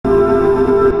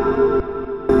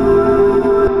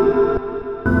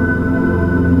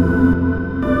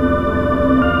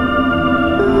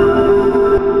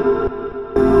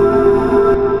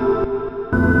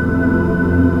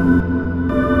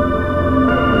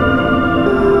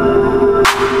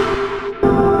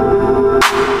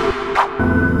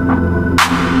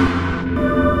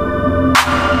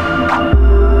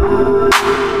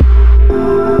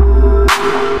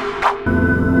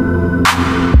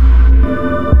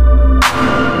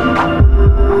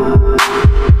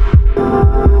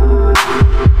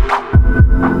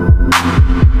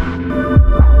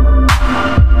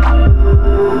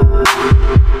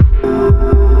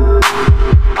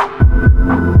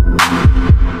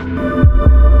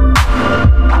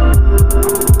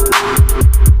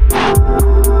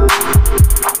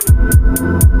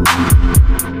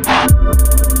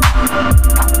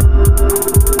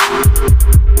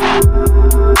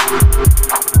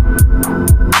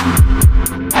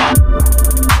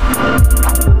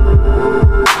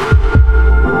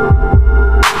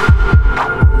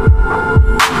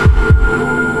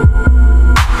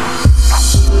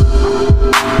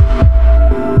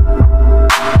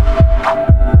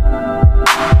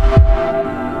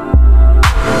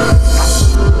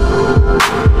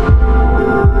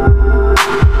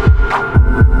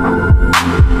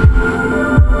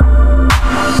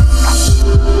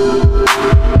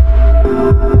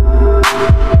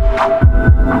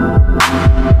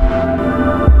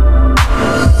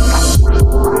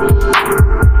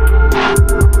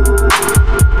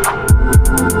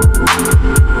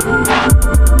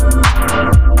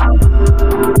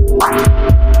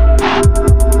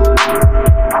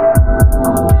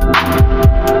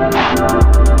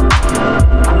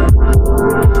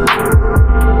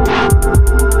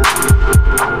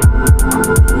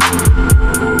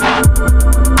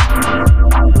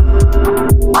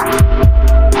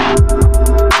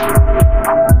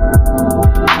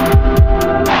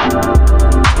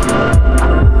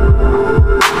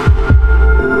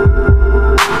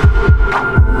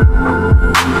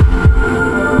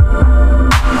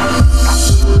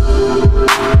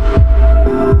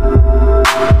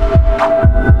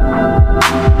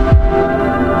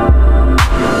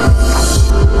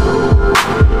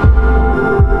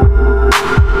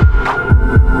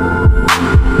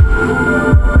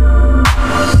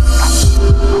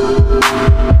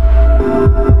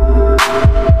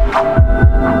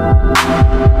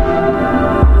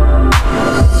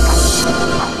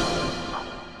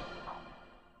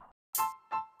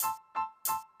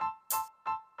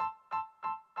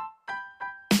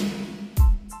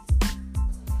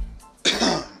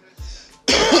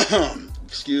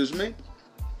Excuse me.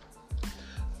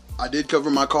 I did cover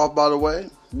my cough, by the way.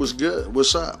 What's good?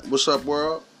 What's up? What's up,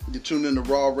 world? You tuned in to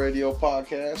Raw Radio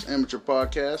Podcast, Amateur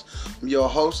Podcast. I'm your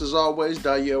host, as always,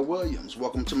 Dielle Williams.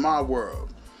 Welcome to my world.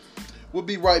 We'll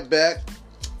be right back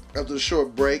after a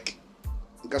short break.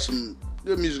 Got some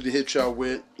good music to hit y'all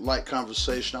with, light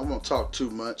conversation. I won't talk too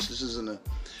much. This isn't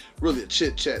really a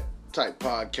chit-chat type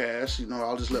podcast. You know,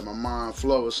 I'll just let my mind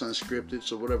flow. It's unscripted,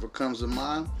 so whatever comes to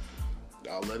mind,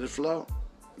 I'll let it flow.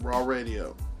 Raw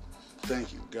Radio.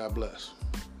 Thank you. God bless.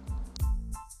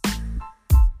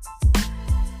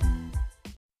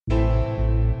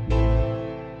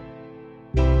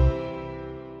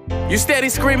 You steady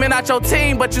screaming out your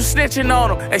team, but you snitching on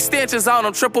them. Extensions on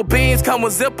them, triple beans come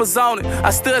with zippers on it.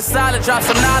 I stood solid, dropped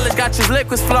some knowledge, got your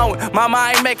liquids flowing. Mama,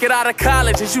 I ain't make it out of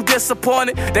college, is you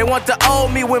disappointed? They want to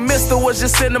own me when Mr. was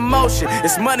just in emotion.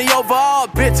 It's money over all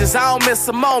bitches, I don't miss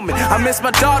a moment. I miss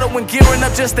my daughter when gearing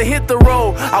up just to hit the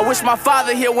road. I wish my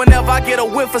father here whenever I get a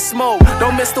whiff of smoke.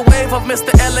 Don't miss the wave of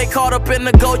Mr. LA caught up in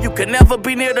the goal. You can never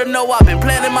be near to know I've been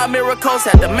planning my miracles.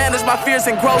 Had to manage my fears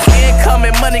and gross income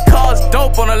and money cause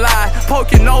dope on the line.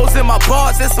 Poke your nose in my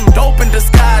bars, there's some dope in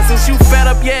disguise. Is you fed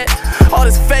up yet? All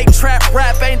this fake trap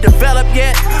rap ain't developed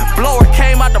yet. Blower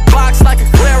came out the box like a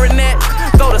clarinet.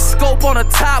 Throw the scope on the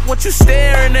top, what you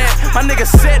staring at? My nigga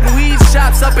setting weed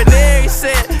shots up in there, he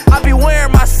said I be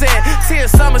wearing my set. Tear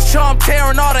Summer's charm,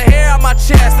 tearing all the hair out my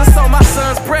chest. That's on my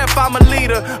son's breath, I'm a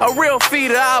leader, a real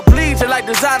feeder. I'll bleed you like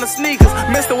designer sneakers.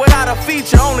 Mister without a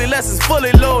feature, only lessons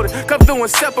fully loaded. Come through and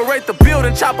separate the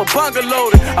building, chop a bunker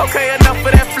loaded. Okay, enough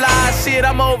of that fly shit,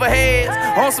 I'm overhead.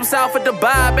 On some South of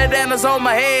Dubai, bandanas on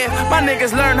my head. My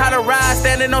niggas learn how to ride,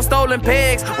 standing on stolen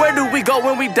pegs. Where do we go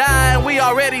when we die and we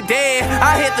already dead?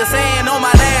 I hit the sand on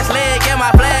my last leg, and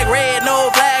my flag red, no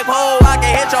flagpole. I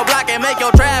can hit your block and make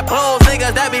your trap close.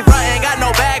 Niggas that be frontin' got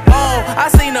no backbone.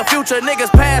 I seen the future, niggas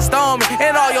passed on me,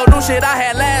 and all your new shit I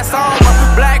had last summer.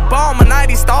 Black bomber,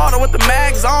 90 starter with the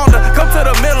mags on her. Come to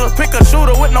the middle, pick a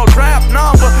shooter with no draft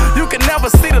number. You can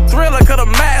never see the thriller, cause the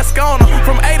mask on her.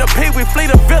 From A to P, we flee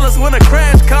the villas when the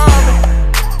crash comes.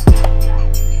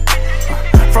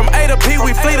 From A to P,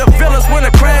 we flee the villas when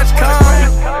the crash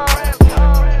comes.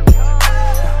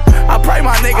 I pray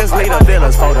my niggas leave the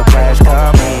villas for the crash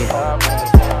coming.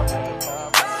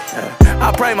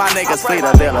 I pray my niggas flee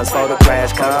the villas for the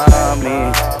crash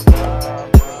coming.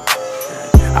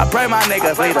 I pray my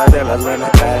niggas flee the villas when the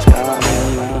crash coming.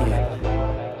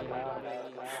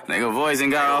 Nigga voice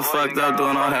ain't got all fucked up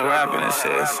doing all that rapping and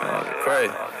shit. So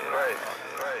crazy.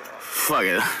 Fuck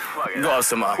it. Go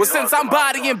some more. Well, since I'm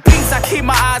bodying beats, I keep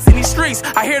my eyes in these streets.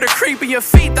 I hear the creep in your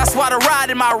feet, that's why the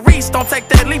ride in my reach. Don't take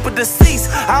that leap of decease,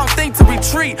 I don't think to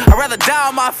retreat. I'd rather die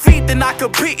on my feet than I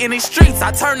compete in these streets.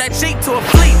 I turn that Jeep to a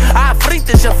fleet, I fleet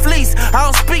as your fleece. I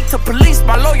don't speak to police,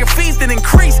 my lawyer fees didn't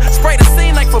increase. Spray the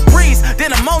scene like Febreze,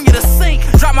 then ammonia to sink.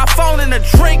 Drop my phone in a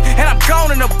drink, and I'm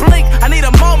gone in a blink. I need a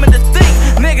moment to think,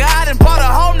 nigga, I done bought a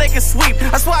whole naked sweep.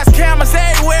 That's why it's cameras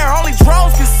everywhere, only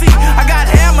drones can see. I got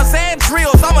hammers and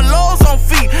drills, I'm a Lowe's on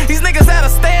feet. These niggas at a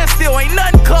standstill, ain't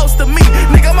nothing close to me.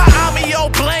 Nigga, my army all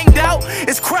blinged out.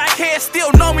 It's crackheads still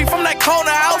know me from that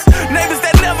corner house. Neighbors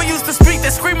that never used to speak,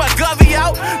 they scream my govy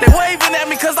out. They waving at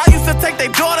me cause I used to take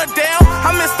their daughter down.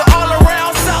 I miss the all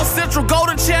around South Central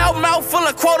golden child. Mouth full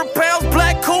of quarter pounds,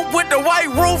 black coupe with the white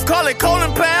roof, call it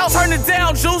Colin Pals. Turn it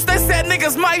down, juice, they said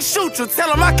niggas might shoot you. Tell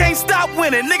them I can't stop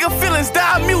winning, nigga feelings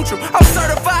die mutual. I'm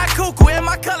certified cuckoo and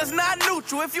my color's not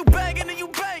neutral. If you bangin' then you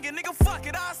bangin', nigga fuck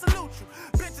it, I salute you.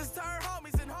 Bitches turn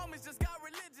homies and homies just got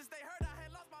religious. They heard I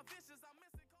had lost my visions, I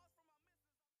missed it.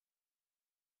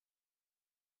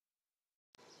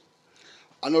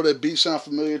 I know that beat sound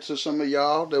familiar to some of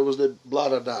y'all. There was that Blah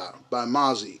Da Da by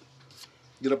Mozzie.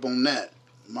 Get up on that.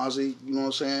 Mozzie, you know what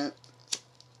I'm saying?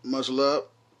 Much love.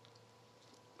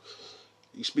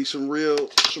 You speak some real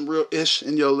ish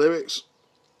in your lyrics.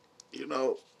 You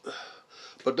know.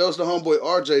 But that was the homeboy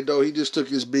RJ though. He just took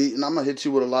his beat, and I'm gonna hit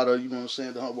you with a lot of, you know what I'm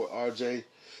saying, the homeboy RJ,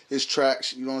 his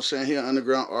tracks, you know what I'm saying? He an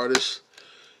underground artist.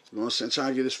 You know what I'm saying? Trying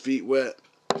to get his feet wet.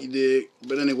 You dig?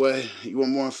 But anyway, you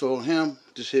want more info on him?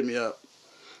 Just hit me up.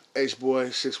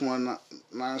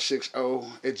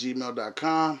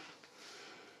 hboy61960@gmail.com.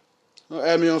 Or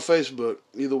add me on Facebook.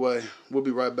 Either way, we'll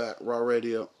be right back. Raw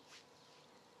Radio.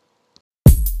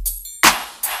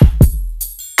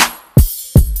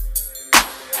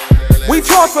 We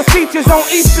tour for features on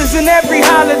Easters and every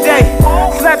holiday.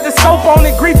 Slap the scope on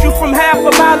it, greet you from half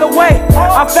a mile away.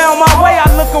 I found my way, I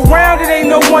look around, it ain't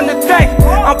no one to thank.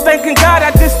 I'm thanking God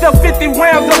I just stuffed 50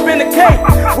 rounds up in the cake.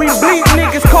 We bleed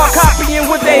niggas caught copying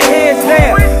with their heads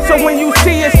down. So when you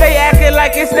see us, they acting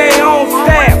like it's their own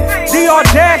style. The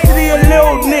audacity a little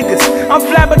old niggas. I'm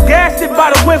flabbergasted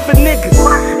by the whiff of niggas.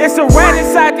 It's a rat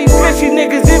inside these fishy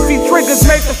niggas. If he triggers,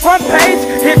 make the front page.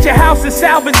 Hit your house and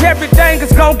salvage everything,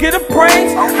 it's gon' get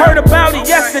appraised. Heard about it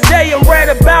yesterday and read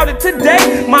about it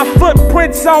today. My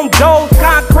footprints on doors,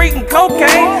 concrete and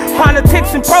cocaine,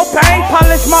 politics and propane.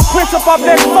 Polish my prints up off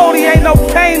that 40, ain't no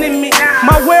cane in me.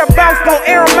 My whereabouts gon'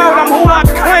 air them out, I'm who I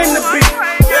claim to be.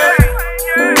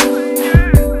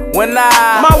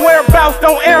 My whereabouts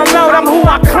don't air them out, I'm who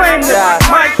I claim to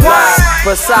be. Mike Wise.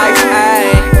 Precise,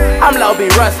 ayy. I'm low, be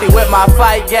rusty with my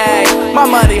fight game. My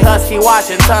money husky,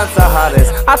 watching tons of hunters.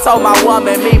 I told my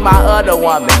woman, meet my other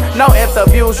woman. No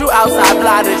interviews, you outside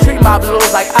blinded. Treat my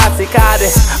blues like oxycontin.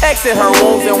 Exit her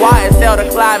wounds and YSL the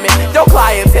climate. Your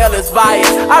clientele is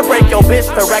biased. I break your bitch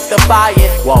to rectify it.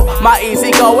 Whoa, my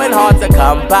easy going hard to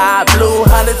come by. Blue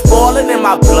hundreds boiling in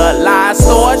my bloodline.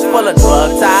 Storage full of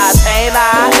drug ties. Ain't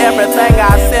I everything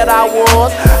I said I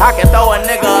was? I can throw a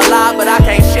nigga alive, but I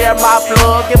can't share my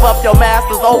plug. Give up your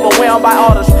masters, overwhelmed by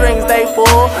all the strings they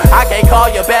pull. I can't call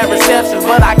you bad receptions,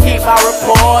 but I keep my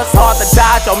reports. Hard to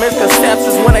dodge your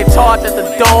misconceptions when they charge at the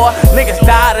door. Niggas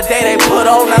die the day they put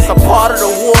on, that's a part of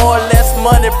the war. Less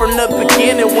money from the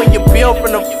beginning when you build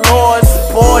from the floor. It's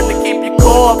important to keep your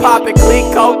core, popping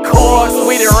clean coke cores.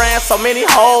 We done ran so many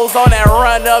hoes on that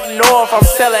run up north. I'm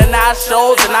selling our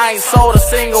shows and I ain't sold a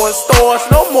single in stores.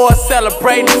 No more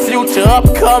celebrating future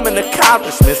upcoming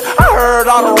accomplishments. I heard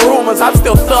all the rumors, I'm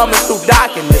still thumbing through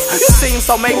documents. You seem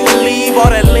so make-believe, all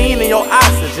that lean in your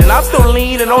oxygen. I'm still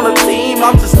leaning on the team,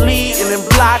 I'm just leading and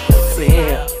blocking.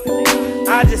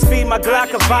 I just feed my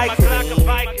Glock a Viking.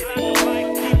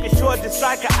 Keep it short just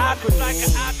like an aqua.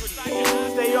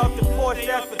 Stay off the porch,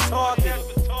 that's for target.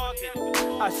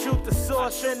 I shoot the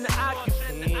source in the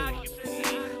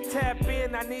occupant. Tap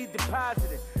in, I need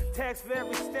depositing. Tax for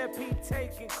every step he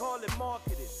taking, call it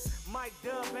marketing. Mike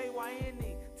Dub,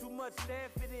 AYNE, too much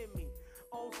Stanford in me.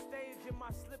 On stage in my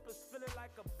slippers, feeling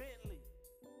like a Bentley.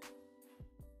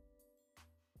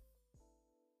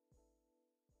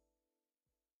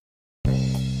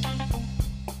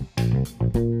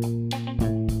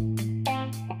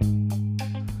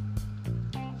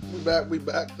 We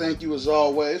back. Thank you as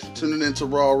always for tuning into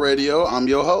Raw Radio. I'm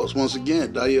your host, once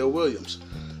again, Danielle Williams.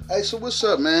 Hey, so what's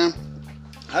up, man?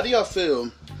 How do y'all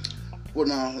feel? Well,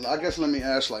 now, I guess let me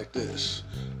ask like this.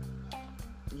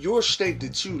 Your state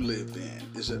that you live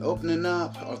in, is it opening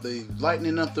up? Are they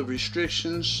lightening up the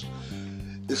restrictions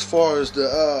as far as the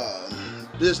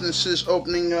businesses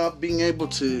opening up, being able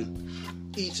to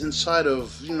eat inside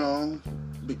of, you know,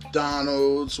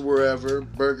 McDonald's, wherever,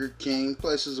 Burger King,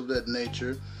 places of that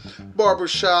nature, barber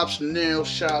shops, nail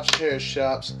shops, hair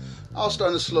shops, all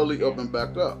starting to slowly open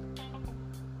back up.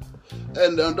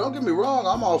 And don't get me wrong,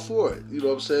 I'm all for it, you know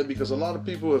what I'm saying, because a lot of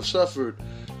people have suffered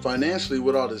financially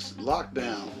with all this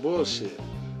lockdown bullshit.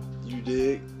 You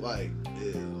dig? Like,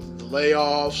 the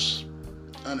layoffs,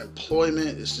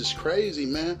 unemployment, it's just crazy,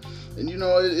 man. And you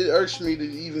know, it irks me to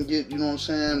even get, you know what I'm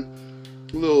saying,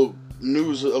 little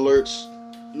news alerts,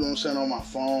 you know what I'm saying, on my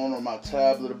phone or my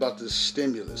tablet about this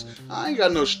stimulus. I ain't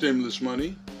got no stimulus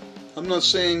money. I'm not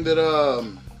saying that,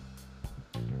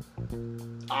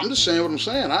 I'm just saying what I'm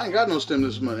saying. I ain't got no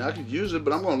stimulus money. I could use it,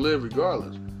 but I'm going to live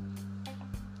regardless.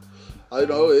 I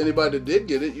know anybody that did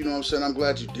get it, you know what I'm saying, I'm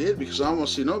glad you did, because I don't want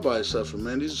to see nobody suffer,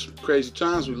 man. These crazy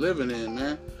times we living in,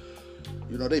 man.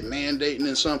 You know, they mandating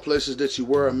in some places that you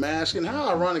wear a mask, and how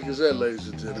ironic is that, ladies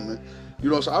and gentlemen? You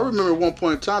know, so I remember at one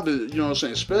point in time that, you know what I'm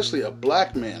saying, especially a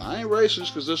black man. I ain't racist,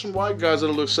 because there's some white guys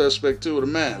that'll look suspect too with a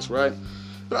mask, right?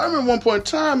 But I remember one point in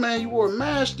time, man, you wore a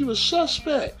mask, you was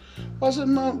suspect. Why is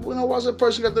that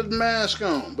person got the mask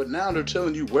on? But now they're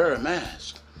telling you wear a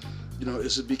mask. You know,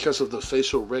 is it because of the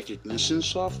facial recognition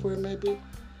software, maybe?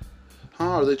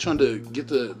 Are they trying to get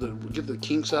the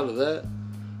kinks out of that?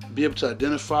 Be able to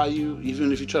identify you,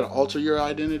 even if you try to alter your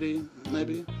identity,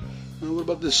 maybe? What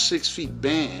about this 6 feet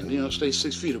band? You know, stay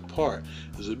 6 feet apart.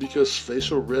 Is it because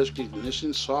facial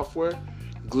recognition software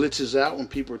glitches out when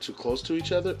people are too close to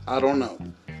each other? I don't know.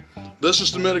 This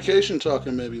is the medication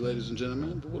talking, maybe, ladies and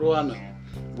gentlemen. But what do I know?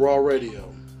 Raw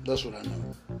Radio. That's what I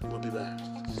know. We'll be back.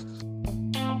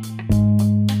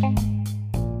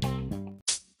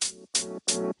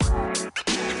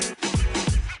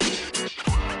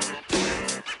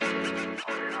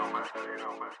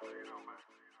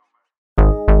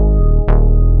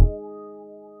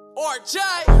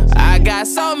 I got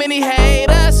so many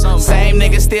haters. Same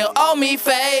niggas still owe me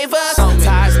favors.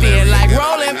 Ties thin like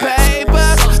rolling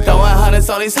papers. Throwing hundreds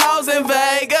on these hoes in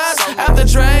Vegas. After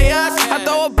Dreas, I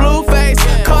throw a blue face.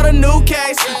 Caught a new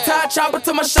case. Tie chopper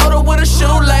to my shoulder with a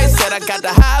shoelace. Said I got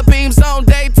the high beams on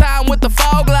daytime with the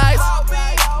fog lights.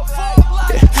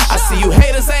 I see you hate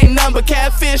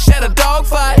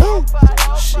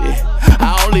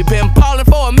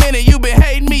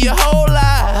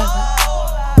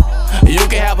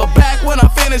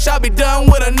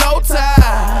no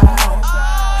time.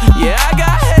 Yeah, I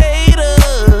got haters.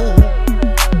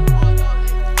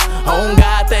 Oh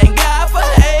God, thank God for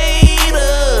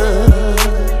haters.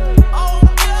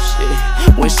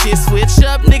 Shit. When shit switch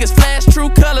up, niggas flash true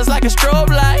colors like a strobe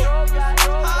light.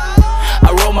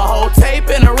 I roll my whole tape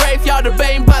in a rape, y'all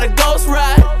debating by the ghost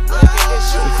ride.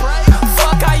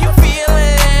 Fuck how you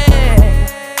feeling?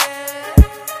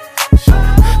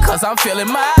 Cause I'm feeling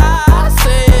myself.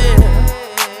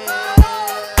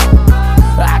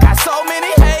 I got so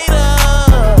many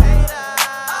haters.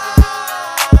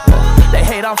 They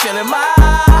hate I'm feeling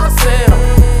myself.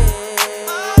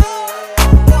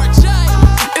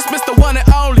 It's Mr. One and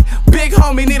Only. Big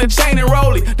homie need a chain and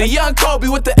rollie. The young Kobe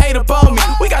with the 8 up on me.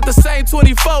 We got the same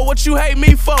 24, what you hate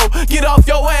me for? Get off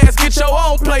your ass, get your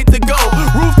own plate to go.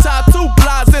 Rooftop, 2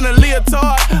 blocks in a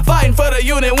leotard. Fighting for the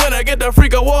unit winner, get the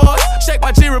freak award. Check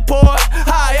my G report,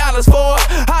 high honors for it.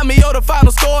 Jaime the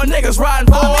final score, niggas riding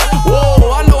for it.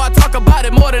 Whoa, I know I talk about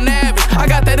it more than average. I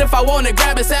got that if I want it,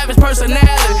 grab it, savage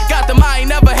personality. Got the mind,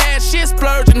 never had shit,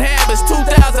 splurging habits.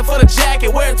 2,000 for the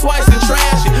jacket, wear it twice and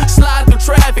trash it. Slide through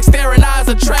traffic, staring eyes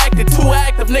attracted. Too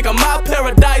active, nigga, my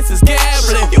paradise is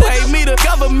gambling. You hate me, the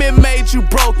government made you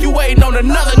broke. You waiting on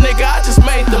another nigga, I just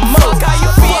made the most. How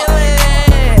you feeling?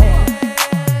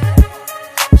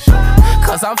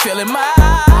 Cause I'm feeling myself.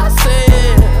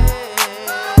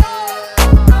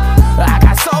 I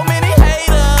got so many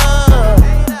haters.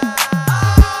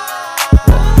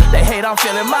 They hate I'm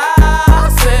feeling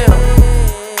myself.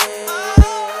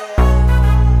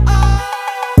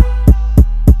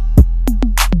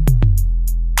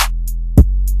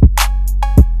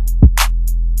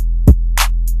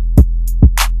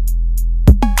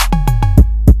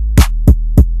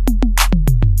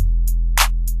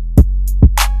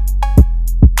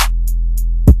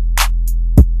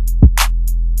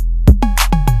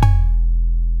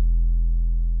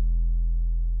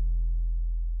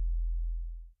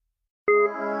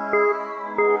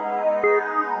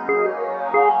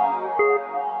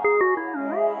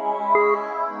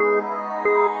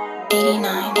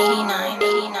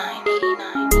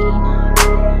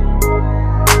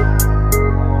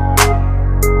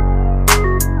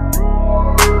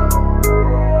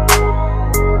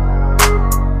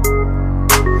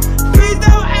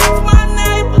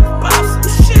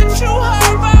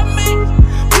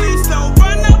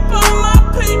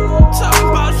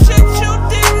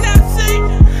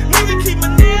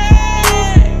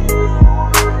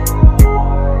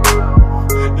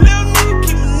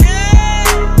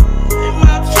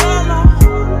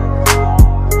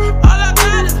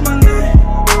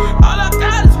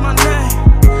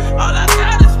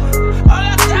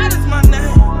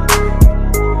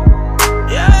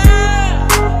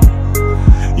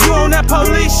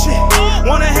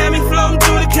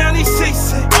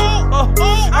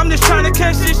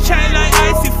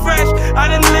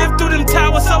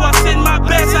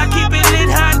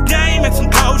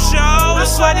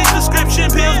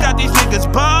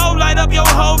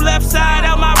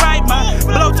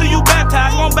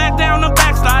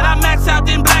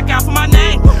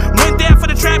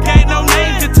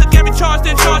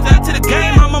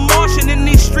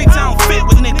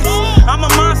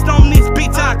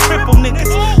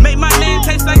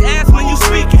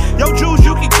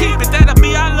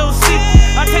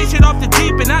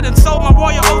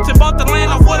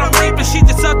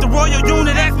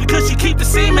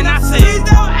 Semen, I said, please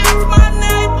don't ask my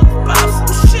neighbors about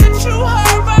some shit you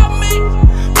heard about me.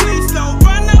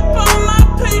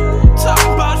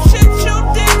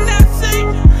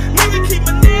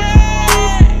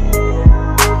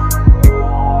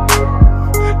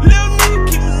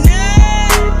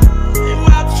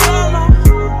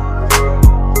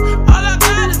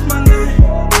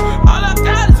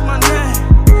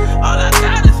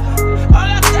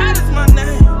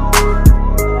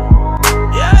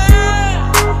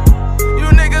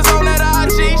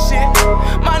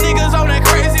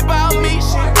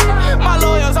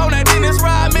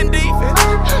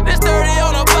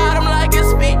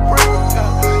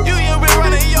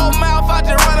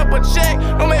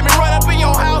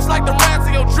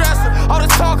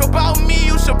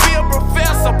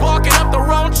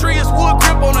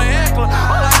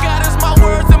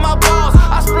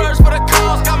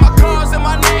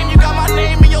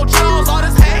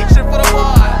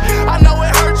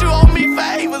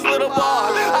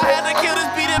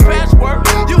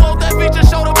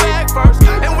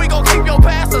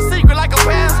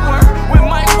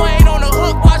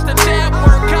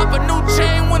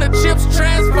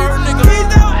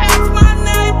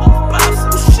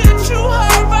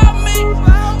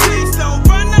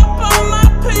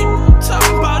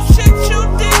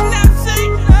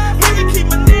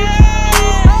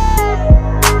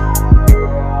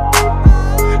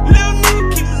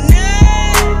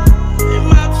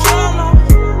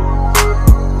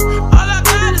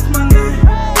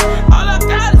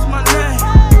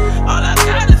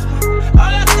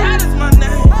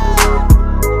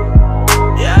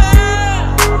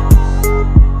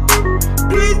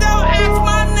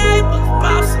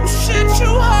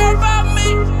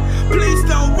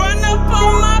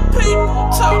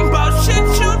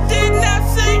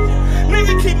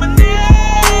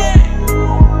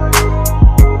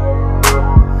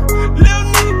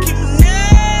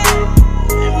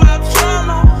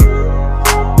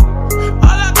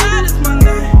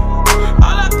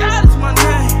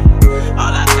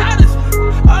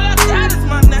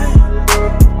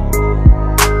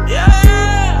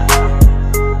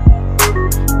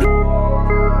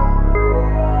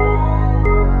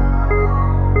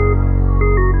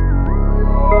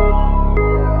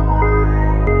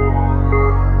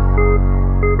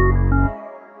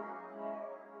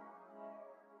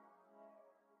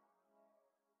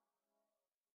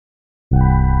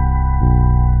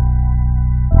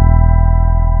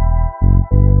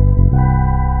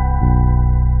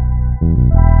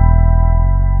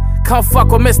 come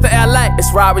fuck with Mr. LA.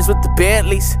 It's robberies with the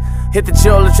Bentleys. Hit the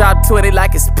jeweler, drop 20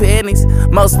 like it's pennies.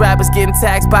 Most rappers getting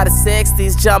taxed by the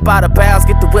 60s. Jump out of bounds,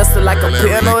 get the whistle like a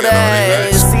penalty.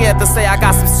 She had to say I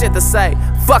got some shit to say.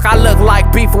 Fuck, I look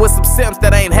like beefing with some simps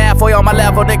that ain't halfway on my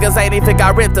level. Niggas ain't even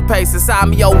got rent to pay. Since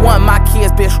I'm yo one, my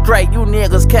kids been straight. You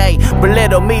niggas can't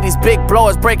belittle me. These big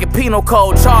blowers breaking penal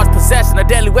code. Charge possession of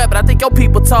deadly weapon. I think your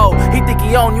people told. He think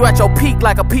he own you at your peak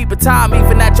like a peep of time.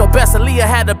 Even at your best, Aaliyah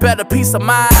had a better peace of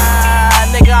mind.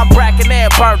 Nigga, I'm bracking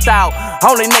and burnt out.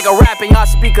 Only nigga rapping y'all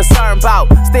should be concerned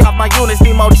about. Stay off my units,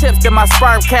 need more chips than my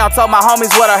sperm count. Told my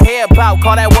homies what a head bout.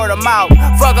 Call that word of mouth.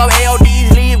 Fuck up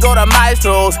LDs, leave, go to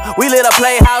Maestros. We lit a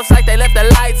playhouse like they left the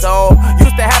lights on.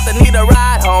 Used to have to need a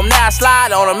ride home, now I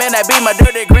slide on them. And that be my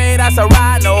dirty green, that's a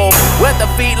rhino. Wet the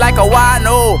feet like a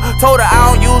wino. Told her I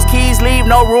don't use keys, leave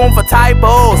no room for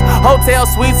typos. Hotel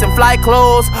suites and flight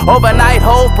clothes. Overnight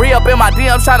hoes, Bree up in my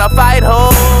DMs tryna fight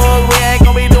hoes. We ain't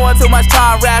gonna be doing too much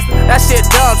time wrestling. That shit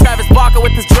done, Travis Barker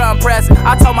with his drum pressing.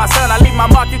 I told my son I leave my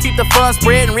mark, you keep the fun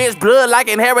spreading. Rich blood like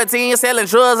inheriting, selling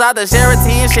drugs out the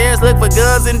Sheraton. Shares look for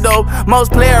guns and dope.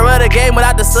 Most player of the game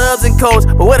without the subs and coach.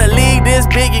 But with a league this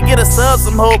big, you get a sub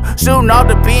some hope. Shooting off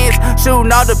the bench,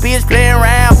 playing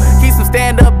around. Keep some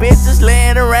stand-up bitches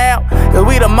laying around. Cause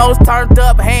we the most turned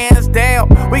up, hands down.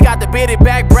 We got the bitty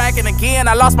back bracket again.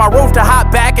 I lost my roof to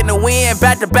hop back in the wind.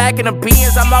 Back to back in the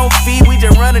bins, I'm on feet, we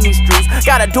just running these streets.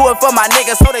 Gotta do it for my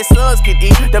niggas so they sons can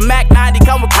eat. The Mac 90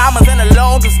 come with commas and the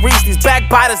loans is reach. These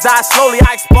backbiters die slowly,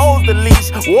 I expose the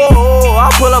leash. Whoa, I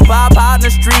pull up out in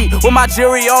the street with my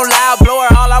jewelry on loud, blower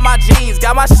all on my jeans.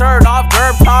 Got my shirt off,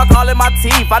 gerb talk all in my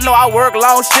teeth. I know I work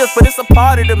long shifts, but it's a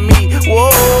party to me.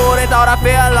 Whoa, they thought I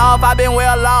fell off, I been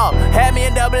well off. Had me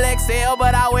in double XL,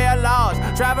 but I wear large.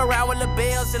 Drive around with the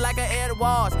bills, shit like an Ed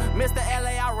Walls. Mr.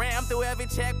 LA, I ram through every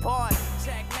checkpoint.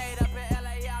 Checkmate up in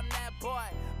LA, I'm that boy.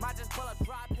 Might just pull a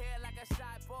drop head like a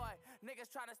shy boy. Niggas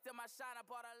tryna steal my shine, I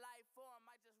bought a light for him.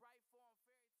 Might just write for him.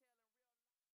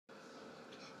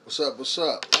 What's up, what's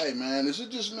up? Hey, man, is it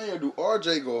just me or do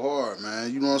RJ go hard,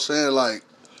 man? You know what I'm saying? Like,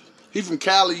 he from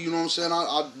Cali, you know what I'm saying?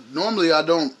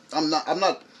 I'm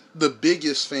not the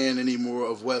biggest fan anymore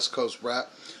of West Coast rap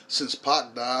since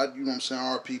Pac died. You know what I'm saying?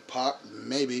 RP Pac,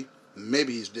 maybe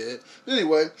he's dead. But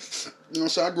anyway, you know what I'm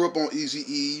saying? I grew up on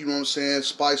Eazy-E, you know what I'm saying?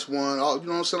 Spice One, you know what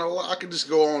I'm saying? I could just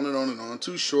go on and on and on.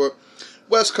 Too short.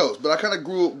 West Coast, but I kind of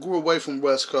grew away from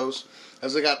West Coast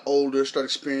as I got older, started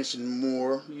experiencing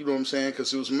more, you know what I'm saying?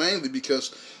 Because it was mainly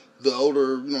because the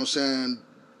older, you know what I'm saying,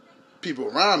 people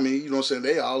around me, you know what I'm saying,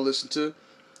 they all listen to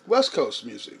West Coast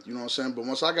music, you know what I'm saying? But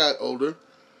once I got older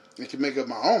and could make up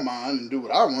my own mind and do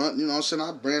what I want, you know what I'm saying,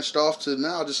 I branched off to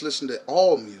now just listen to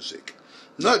all music,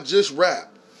 not just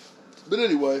rap. But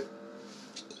anyway,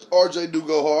 RJ do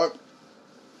go hard.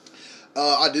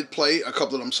 I did play a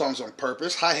couple of them songs on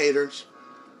purpose. Hi, haters.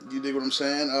 You dig what I'm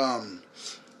saying?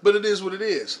 But it is what it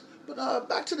is. But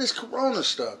back to this Corona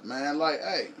stuff, man. Like,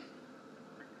 hey,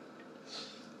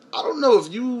 I don't know if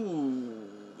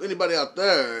anybody out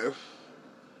there,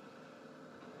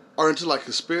 are into like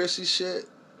conspiracy shit.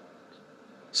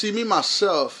 See, me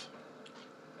myself,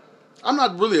 I'm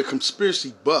not really a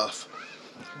conspiracy buff,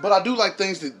 but I do like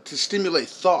things to stimulate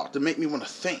thought, to make me want to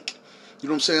think. You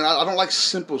know what I'm saying? I don't like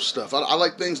simple stuff. I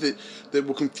like things that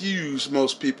will confuse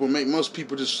most people, make most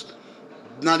people just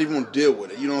not even want to deal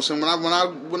with it. You know what I'm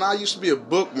saying? When I used to be a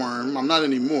bookworm, I'm not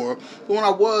anymore, but when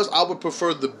I would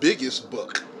prefer the biggest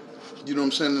book, you know what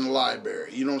I'm saying, in the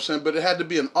library. You know what I'm saying? But it had to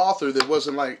be an author that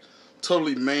wasn't like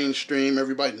totally mainstream,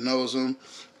 everybody knows them,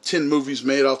 10 movies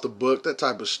made off the book, that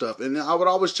type of stuff. And I would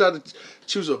always try to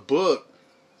choose a book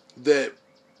that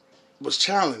was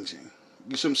challenging.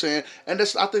 You see what I'm saying? And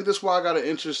I think that's why I got an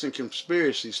interest in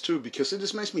conspiracies too, because it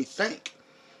just makes me think.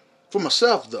 For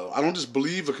myself though, I don't just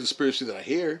believe a conspiracy that I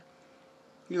hear.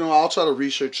 You know, I'll try to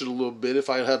research it a little bit if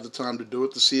I have the time to do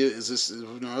it, to see it. Is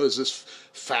this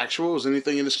factual? Is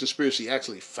anything in this conspiracy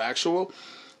actually factual?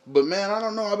 But man, I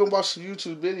don't know. I've been watching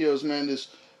YouTube videos, man,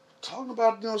 just talking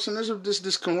about, you know what I'm saying,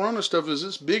 this Corona stuff is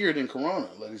this bigger than Corona,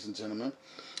 ladies and gentlemen.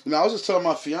 You know, I was just telling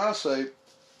my fiance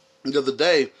the other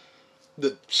day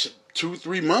that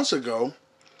 2-3 months ago,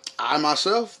 I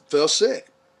myself fell sick.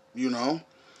 You know,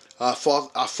 I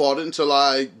fought it until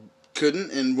I couldn't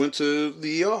and went to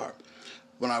the ER.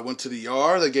 When I went to the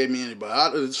ER, they gave me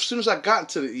antibiotics. As soon as I got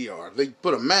to the ER, they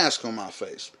put a mask on my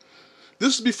face.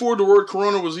 This is before the word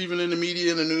Corona was even in the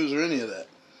media, in the news, or any of that.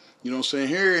 You know what I'm saying?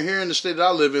 Here in the state that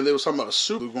I live in, they was talking about a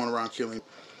super flu going around killing.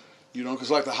 You know,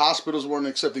 because like the hospitals weren't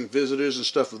accepting visitors and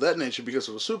stuff of that nature because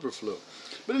of the super flu.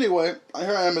 But anyway,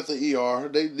 here I am at the ER.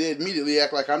 They immediately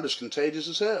act like I'm just contagious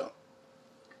as hell.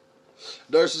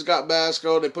 Nurses got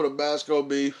Basco. They put a Basco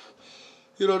B.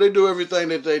 You know, they do everything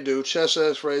that they do, chest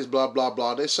x-rays, blah, blah,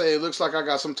 blah. They say it looks like I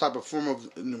got some type of form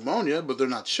of pneumonia, but they're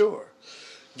not sure.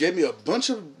 Gave me a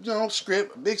bunch of, a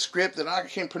big script that I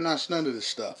can't pronounce none of this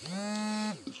stuff.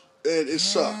 And it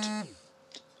sucked.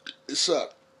 It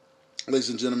sucked,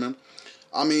 ladies and gentlemen.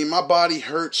 I mean, my body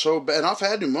hurt so bad. And I've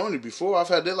had pneumonia before. I've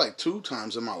had that like 2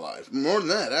 times in my life. More than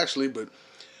that, actually, but...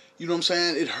 You know what I'm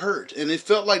saying? It hurt. And it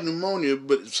felt like pneumonia,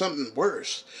 but something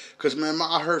worse. Because, man,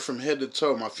 I hurt from head to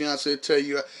toe. My fiance would tell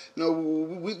you,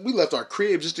 we left our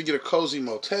crib just to get a cozy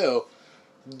motel.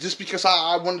 Just because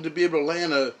I wanted to be able to lay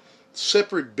in a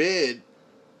separate bed,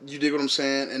 you dig what I'm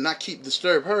saying, and not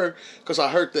disturb her because I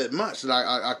hurt that much. And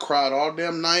I cried all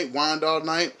damn night, whined all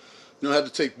night. Had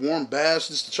to take warm baths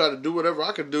just to try to do whatever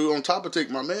I could do on top of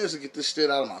taking my meds to get this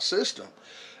shit out of my system.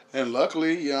 And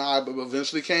luckily, I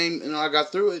eventually came, I got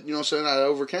through it, I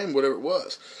overcame whatever it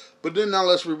was. But then now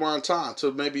let's rewind time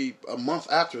to maybe a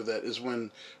month after that is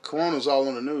when Corona's all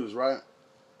on the news, right?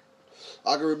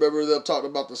 I can remember them talking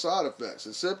about the side effects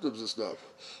and symptoms and stuff.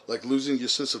 Like losing your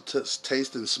sense of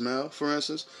taste and smell, for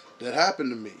instance. That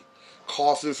happened to me.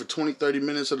 Coughing for 20, 30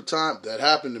 minutes at a time. That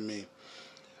happened to me.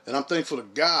 And I'm thankful to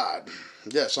God.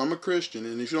 Yes, I'm a Christian,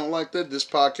 and if you don't like that, this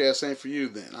podcast ain't for you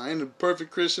then. I ain't a perfect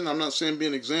Christian. I'm not saying be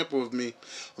an example of me.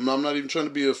 I'm not even trying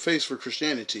to be a face for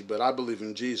Christianity, but I believe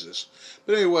in Jesus.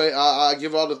 But anyway, I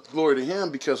give all the glory to Him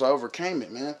because I overcame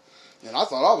it, man. And I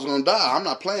thought I was going to die. I'm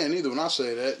not playing either when I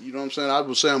say that. You know what I'm saying? I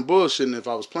would say I'm bullshitting if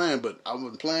I was playing, but I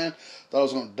wasn't playing. Thought I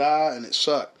was going to die, and it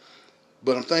sucked.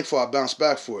 But I'm thankful I bounced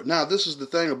back for it. Now, this is the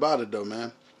thing about it, though,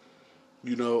 man.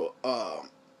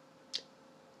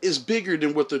 It's bigger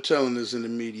than what they're telling us in the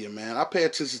media, man. I pay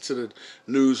attention to the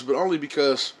news, but only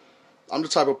because I'm the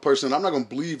type of person, I'm not going to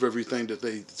believe everything that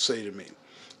they say to me.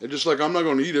 They're just like, I'm not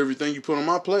going to eat everything you put on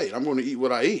my plate. I'm going to eat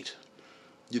what I eat.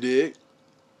 You dig?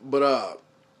 But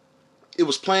it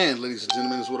was planned, ladies and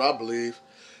gentlemen, is what I believe.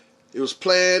 It was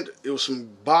planned. It was some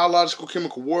biological,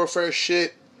 chemical warfare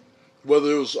shit.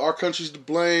 Whether it was our country's to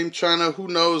blame, China, who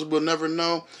knows, we'll never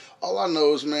know. All I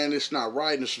know is, man, it's not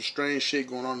right, and there's some strange shit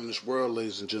going on in this world,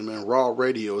 ladies and gentlemen. Raw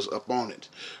Radio is up on it.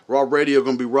 Raw Radio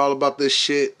gonna be raw about this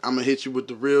shit. I'm gonna hit you with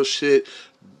the real shit.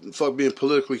 Fuck being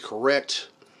politically correct.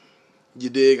 You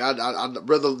dig? I'd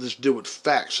rather just deal with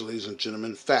facts, ladies and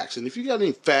gentlemen. Facts. And if you got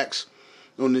any facts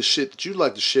on this shit that you'd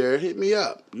like to share, hit me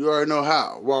up. You already know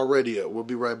how. Raw Radio. We'll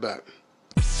be right back.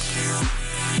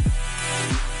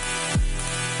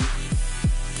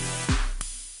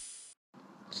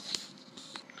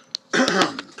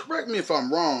 Correct me if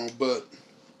I'm wrong, but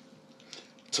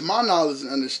to my knowledge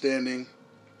and understanding,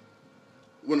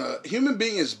 when a human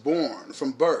being is born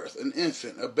from birth, an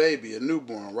infant, a baby, a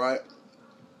newborn, right?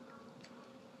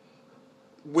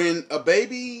 When a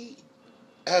baby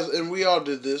has, and we all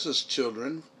did this as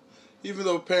children, even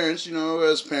though parents,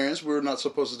 as parents, we're not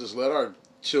supposed to just let our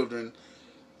children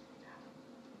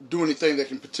do anything that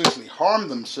can potentially harm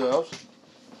themselves.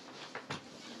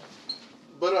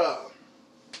 But,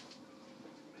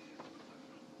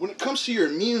 when it comes to your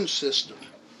immune system,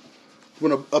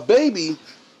 when a baby,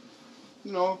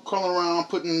 crawling around,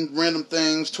 putting random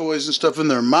things, toys and stuff in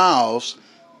their mouths,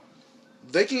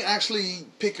 they can actually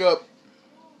pick up,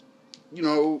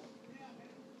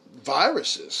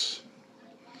 viruses.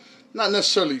 Not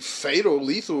necessarily fatal,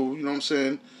 lethal,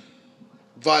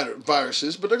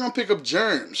 viruses, but they're going to pick up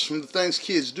germs from the things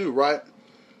kids do, right?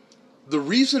 The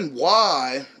reason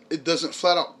why it doesn't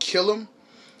flat out kill them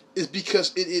is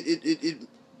because it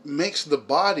makes the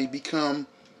body become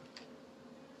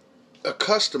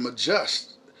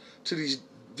adjust to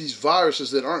these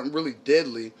viruses that aren't really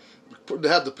deadly. They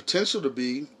have the potential to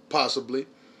be, possibly,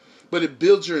 but it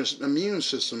builds your immune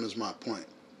system, is my point.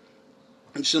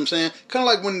 You see what I'm saying? Kind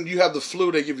of like when you have the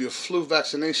flu, they give you a flu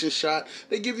vaccination shot.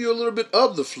 They give you a little bit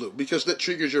of the flu because that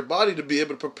triggers your body to be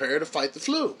able to prepare to fight the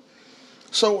flu.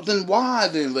 So then why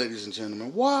then, ladies and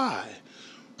gentlemen, why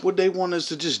would they want us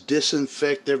to just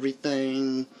disinfect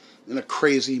everything in a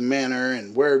crazy manner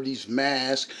and wear these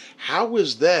masks? How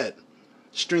is that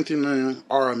strengthening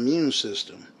our immune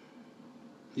system?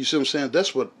 You see what I'm saying?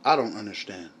 That's what I don't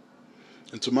understand.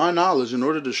 And to my knowledge, in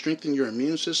order to strengthen your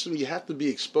immune system, you have to be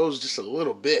exposed just a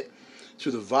little bit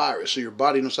to the virus so your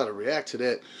body knows how to react to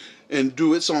that and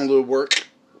do its own little work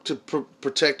to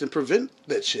protect and prevent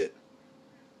that shit.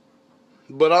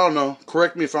 But I don't know.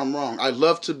 Correct me if I'm wrong. I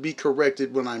love to be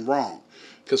corrected when I'm wrong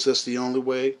because that's the only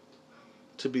way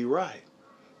to be right.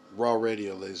 Raw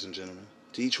Radio, ladies and gentlemen.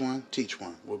 To each one, teach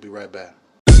one. We'll be right back.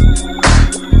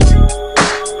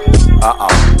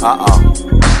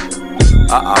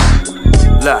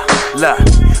 Look,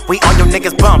 We on your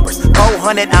niggas bumpers.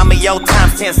 400, I'm in your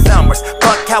times 10 summers.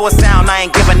 Fuck how it sound, I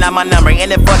ain't giving out my number.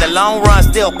 In it for the long run,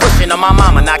 still pushing on my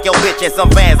mama. Knock your bitch in some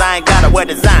fans, I ain't gotta wear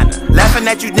designer. Laughing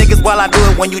at you niggas while I do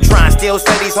it when you tryin'. Still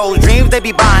say these hoes dreams, they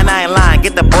be buying, I ain't lying.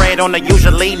 Get the bread on the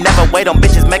usually, never wait on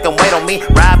bitches, make them wait on me.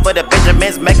 Ride for the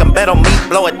Benjamins, make them bet on me.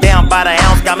 Blow it down by the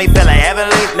ounce, got me feeling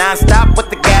heavily. Non-stop with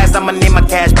the gas, I'ma need my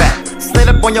cash back. Slid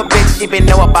up on your bitch, she been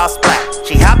know about splat.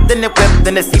 She hopped in the whip,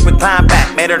 then the seat reclined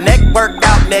back. Made her neck work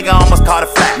out, nigga almost caught a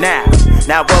flat.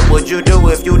 Now what would you do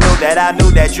if you knew that I knew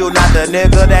that you not the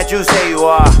nigga that you say you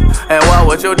are? And what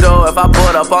would you do if I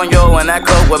put up on you and I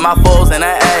cook with my fools in the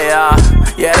AR?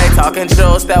 Yeah, they talking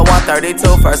true, step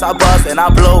 132. First I bust and I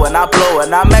blew and I blew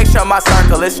and I make sure my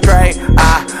circle is straight.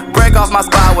 I break off my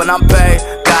spot when I'm paid.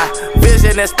 Got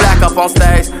vision and black up on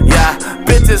stage. Yeah,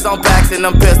 bitches on backs and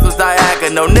them pistols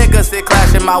diagonal. Niggas sit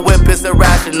clashing, my whip is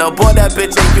irrational. Boy, that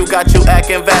bitch in you got you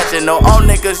acting vaginal. On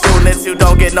niggas units, you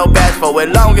don't get no badge for it.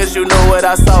 Long as you knew it,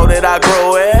 I sold it, I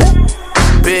grew it.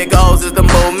 Big O's is the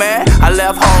movement. I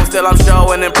left home, still I'm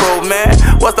showing improvement.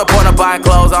 What's the point of buying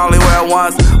clothes? I only wear it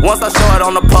once. Once I show it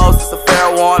on the post, it's a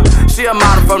fair one. She a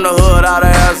model from the hood, out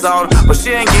of Arizona, but she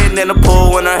ain't getting in the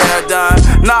pool when her hair done.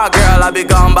 Nah, girl, I be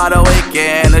gone by the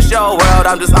weekend. The show world,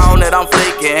 I'm just on it, I'm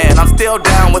fleeking. I'm still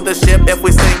down with the ship if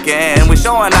we sinking. We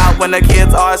showing out when the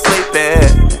kids are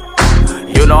sleeping.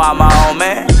 You know I'm my own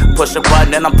man. Push a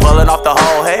button and I'm pulling off the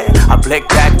whole head. I blick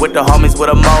back with the homies with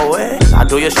a moed. I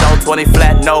do your show 20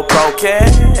 flat, no croquet.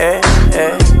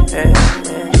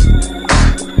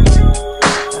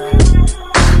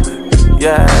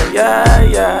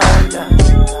 Yeah.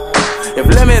 If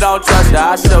Limit don't trust you,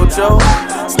 I shoot you.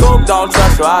 Scoop don't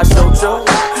trust you, I shoot you.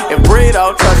 If Bree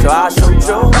don't trust you, I shoot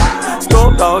you.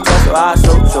 Scoop don't trust you, I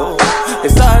shoot you.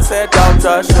 If Sunset don't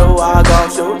trust you, I gon'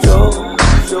 shoot you.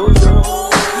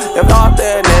 If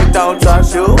Authentic don't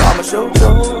trust you, I'ma shoot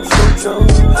you.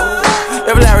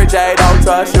 If Larry J don't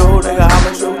trust you, nigga,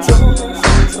 I'ma shoot you.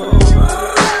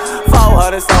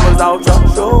 400 summers don't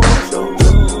trust you.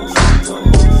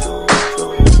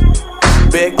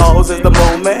 Big O's is the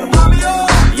movement.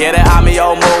 Yeah, that I'm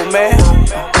your movement.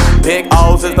 Big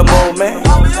O's is the movement.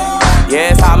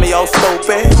 Yeah, it's I'm your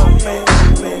stupid.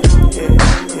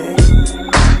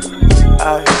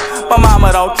 My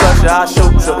mama don't trust you, I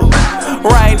shoot you.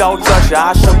 Rain don't trust you,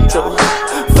 I shoot you.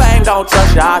 Fame don't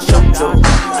trust you, I shoot you.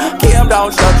 Kim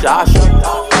don't trust you, I shoot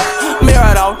you.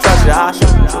 Mira don't trust you, I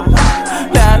shoot you.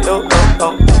 Now look.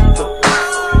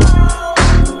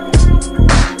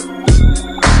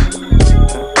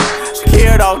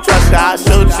 Shakira don't trust you, I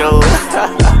shoot you.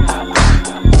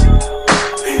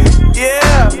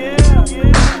 Yeah.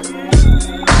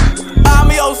 I'm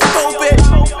your stupid.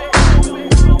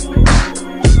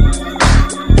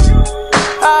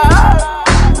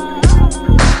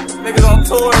 Niggas on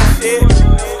tour and shit.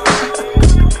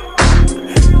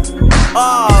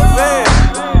 Oh man.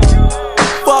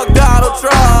 Fuck Donald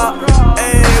Trump.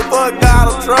 Hey, fuck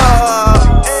Donald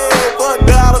Trump. Hey, fuck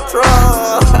Donald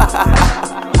Trump.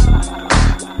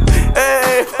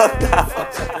 Hey, fuck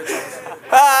Donald Trump.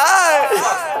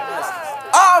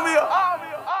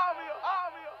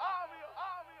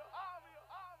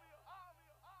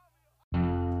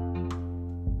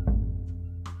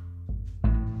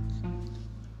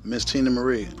 Miss Tina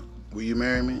Marie, will you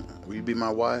marry me? Will you be my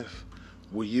wife?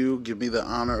 Will you give me the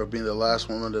honor of being the last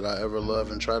woman that I ever love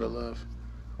and try to love?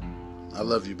 I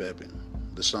love you, baby.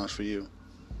 This song's for you.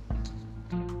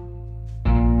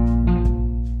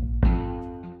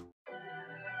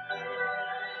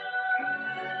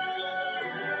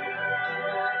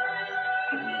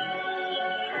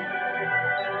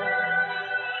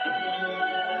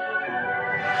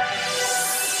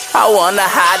 I wanna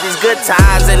hide these good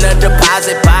times in the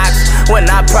deposit box. When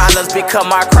our problems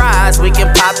become our cries, we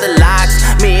can pop the locks.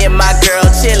 Me and my girl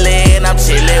chillin', I'm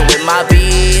chillin' with my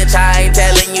bitch. I ain't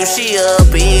telling you she a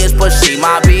bitch, but she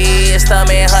my bitch.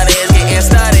 Stomach honey's getting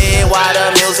studied while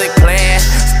the music playin'.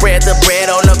 Spread the bread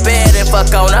on the bed and fuck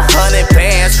on 100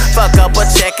 pants. Fuck up a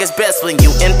check, it's best when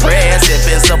you impress.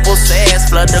 Sippin' simple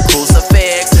sex, flood the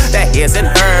crucifix. That isn't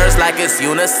hers like it's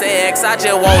unisex. I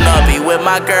just wanna be with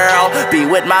my girl, be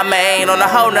with my main on a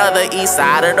whole nother east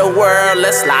side of the world.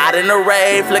 Let's slide in the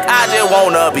rave flick. I just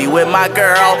wanna be with my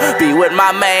girl, be with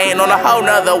my main on a whole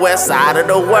nother west side of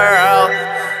the world.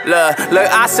 Look,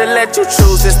 I should let you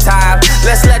choose this time.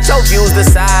 Let's let your views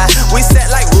decide. We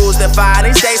set like rules define.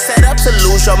 Each day set up to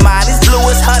lose your mind. These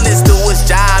bluest honeys do his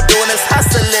job. Doing his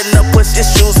hustling to push his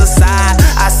shoes aside.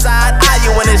 I side eye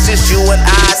you when it's just you and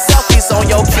I. Selfies on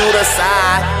your cuter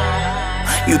side.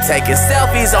 You taking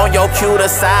selfies on your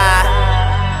cuter side.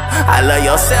 I love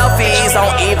your selfies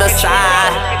on either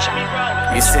side.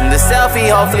 You send the selfie,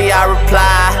 hopefully I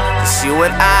reply. It's you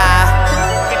and I,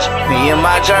 me and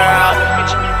my girl,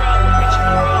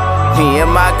 me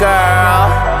and my girl,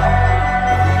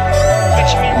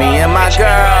 me and my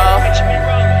girl,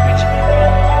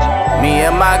 me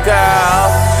and my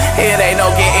girl. It ain't no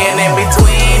getting in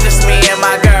between, just me and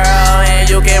my girl. And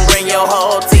you can bring your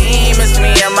whole team, it's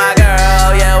me and my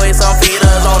girl. Yeah, we some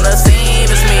feeders on the scene,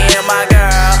 it's me and my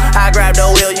girl. I grab the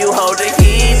wheel, you hold the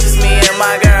keys, it's me and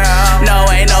my girl. No,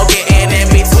 ain't no getting in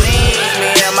between, it's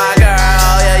me and my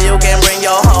girl. Yeah, you can bring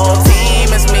your whole team,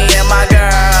 it's me and my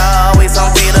girl. We some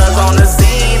feeders on the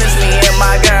scene, it's me and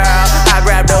my girl. I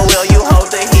grab the wheel, you hold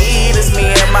the heat, it's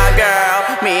me and my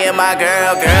girl. Me and my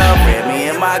girl, girlfriend, me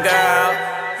and my girl.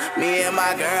 Me and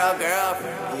my girl,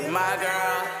 girlfriend, me and my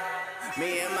girl.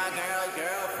 Me and my girl,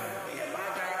 girlfriend, me and my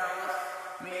girl.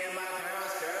 Me and my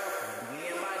girl's girlfriend, me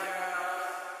and my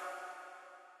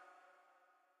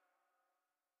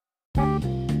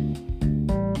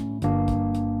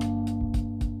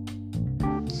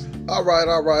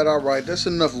girl. All right. That's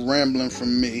enough rambling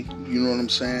from me. You know what I'm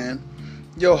saying?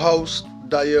 Your host,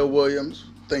 Dial Williams.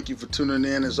 Thank you for tuning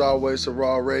in, as always, to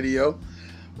Raw Radio.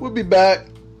 We'll be back.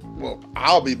 Well,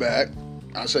 I'll be back.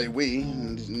 I say we.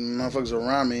 Motherfuckers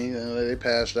around me, they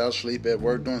passed out, sleep at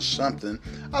work, doing something.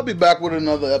 I'll be back with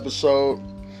another episode.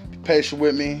 Be patient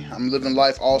with me. I'm living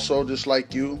life also, just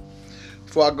like you.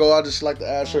 Before I go, I'd just like to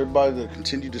ask everybody to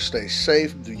continue to stay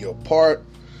safe, do your part,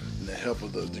 in the help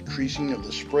of the decreasing of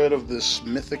the spread of this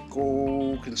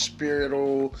mythical,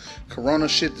 conspiratorial, corona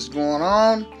shit that's going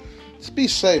on. Just be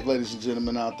safe, ladies and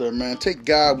gentlemen out there, man. Take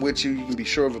God with you. You can be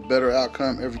sure of a better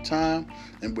outcome every time.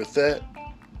 And with that,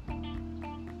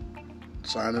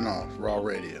 signing off, Raw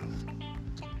Radio.